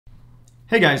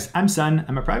Hey guys, I'm Sun.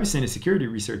 I'm a privacy and security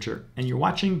researcher, and you're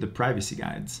watching the Privacy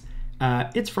Guides.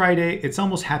 It's Friday, it's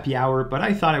almost happy hour, but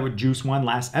I thought I would juice one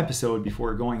last episode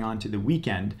before going on to the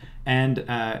weekend. And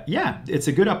yeah, it's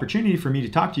a good opportunity for me to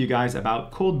talk to you guys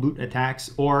about cold boot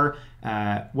attacks or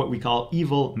what we call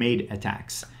evil maid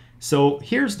attacks. So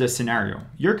here's the scenario.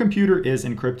 Your computer is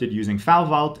encrypted using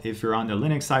FileVault. If you're on the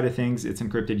Linux side of things, it's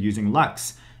encrypted using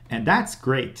LUKS, and that's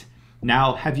great.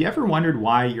 Now, have you ever wondered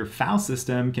why your file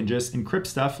system can just encrypt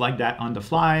stuff like that on the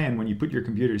fly, and when you put your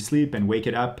computer to sleep and wake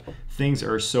it up, things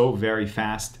are so very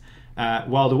fast?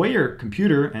 Well, the way your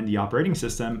computer and the operating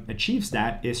system achieves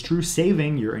that is through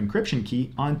saving your encryption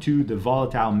key onto the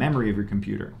volatile memory of your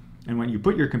computer. And when you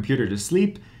put your computer to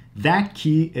sleep, that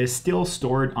key is still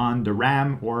stored on the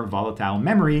RAM or volatile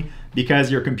memory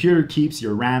because your computer keeps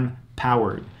your RAM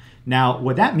powered. Now,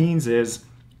 what that means is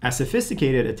a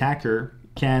sophisticated attacker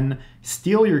can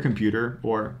steal your computer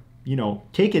or,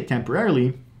 take it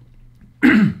temporarily,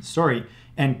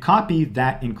 and copy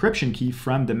that encryption key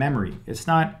from the memory. It's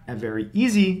not a very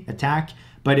easy attack,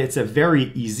 but it's a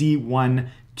very easy one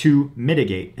to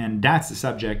mitigate. And that's the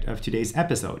subject of today's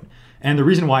episode. And the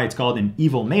reason why it's called an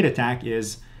evil maid attack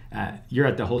is you're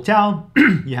at the hotel,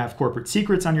 you have corporate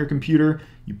secrets on your computer,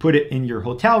 you put it in your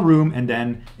hotel room, and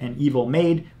then an evil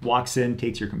maid walks in,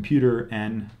 takes your computer,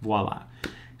 and voila.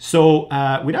 So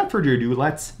without further ado,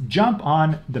 let's jump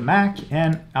on the Mac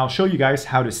and I'll show you guys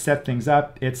how to set things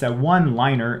up. It's a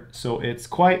one-liner, so it's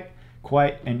quite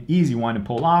an easy one to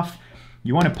pull off.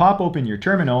 You want to pop open your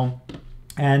terminal,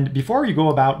 and before you go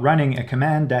about running a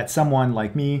command that someone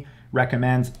like me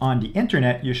recommends on the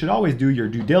internet, you should always do your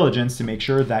due diligence to make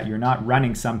sure that you're not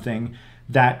running something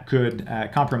that could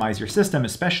compromise your system,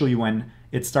 especially when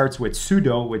it starts with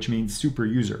sudo, which means super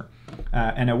user.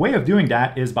 And a way of doing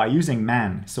that is by using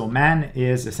man. So man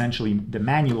is essentially the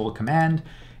manual command.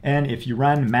 And if you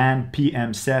run man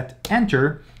pmset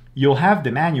enter, you'll have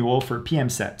the manual for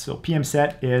pmset. So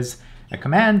pmset is a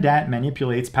command that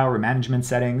manipulates power management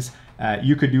settings.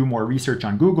 You could do more research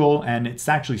on Google, and it's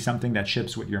actually something that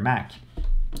ships with your Mac.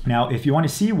 Now, if you want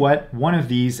to see what one of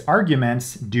these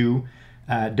arguments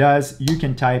does, you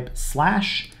can type /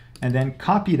 and then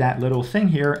copy that little thing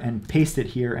here and paste it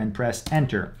here and press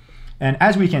enter. And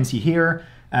as we can see here,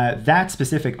 that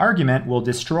specific argument will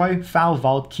destroy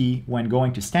FileVault key when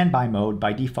going to standby mode.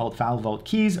 By default, FileVault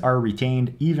keys are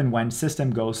retained even when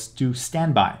system goes to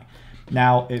standby.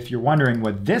 Now, if you're wondering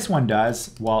what this one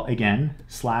does, well, again,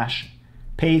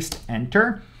 / paste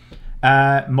enter.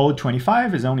 Mode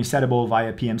 25 is only settable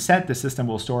via pmset. The system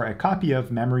will store a copy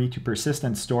of memory to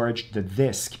persistent storage, the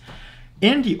disk.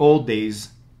 In the old days,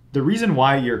 the reason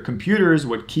why your computers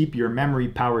would keep your memory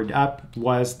powered up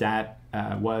was that,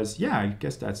 I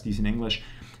guess that's decent English.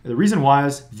 The reason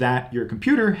was that your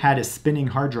computer had a spinning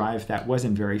hard drive that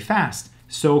wasn't very fast.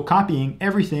 So copying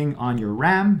everything on your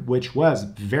RAM, which was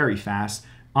very fast,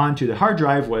 onto the hard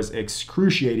drive was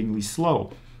excruciatingly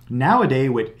slow. Nowadays,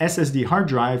 with SSD hard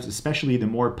drives, especially the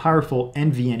more powerful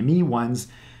NVMe ones,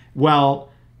 well,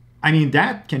 I mean,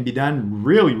 that can be done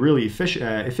really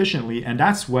efficiently, and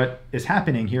that's what is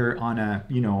happening here on a,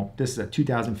 this is a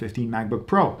 2015 MacBook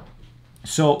Pro.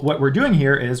 So what we're doing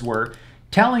here is we're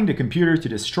telling the computer to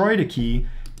destroy the key.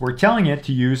 We're telling it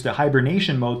to use the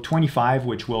hibernation mode 25,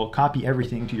 which will copy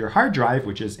everything to your hard drive,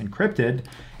 which is encrypted.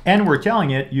 And we're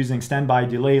telling it using standby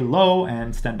delay low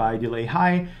and standby delay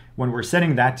high. When we're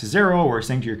setting that to 0, we're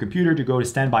saying to your computer to go to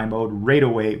standby mode right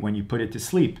away when you put it to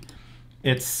sleep.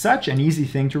 It's such an easy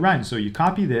thing to run. So you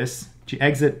copy this. To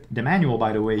exit the manual,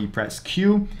 by the way, you press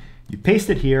Q, you paste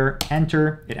it here,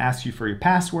 enter. It asks you for your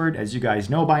password. As you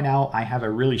guys know by now, I have a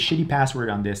really shitty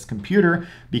password on this computer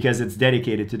because it's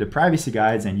dedicated to the Privacy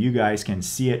Guides and you guys can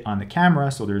see it on the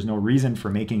camera, so there's no reason for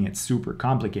making it super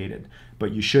complicated.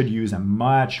 But you should use a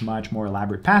much more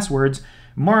elaborate passwords.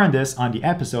 More on this on the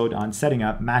episode on setting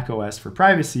up macOS for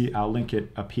privacy. I'll link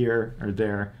it up here or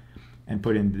there and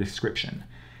put in the description.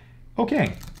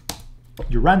 Okay,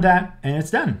 you run that and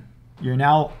it's done. You're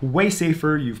now way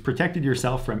safer. You've protected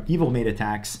yourself from evil maid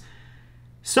attacks.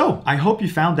 So I hope you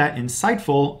found that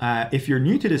insightful. If you're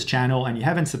new to this channel and you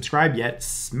haven't subscribed yet,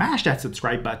 smash that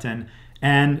subscribe button.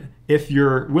 And if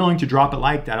you're willing to drop a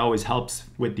like, that always helps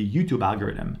with the YouTube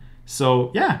algorithm.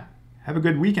 So yeah, have a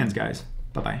good weekend, guys.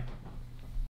 Bye-bye.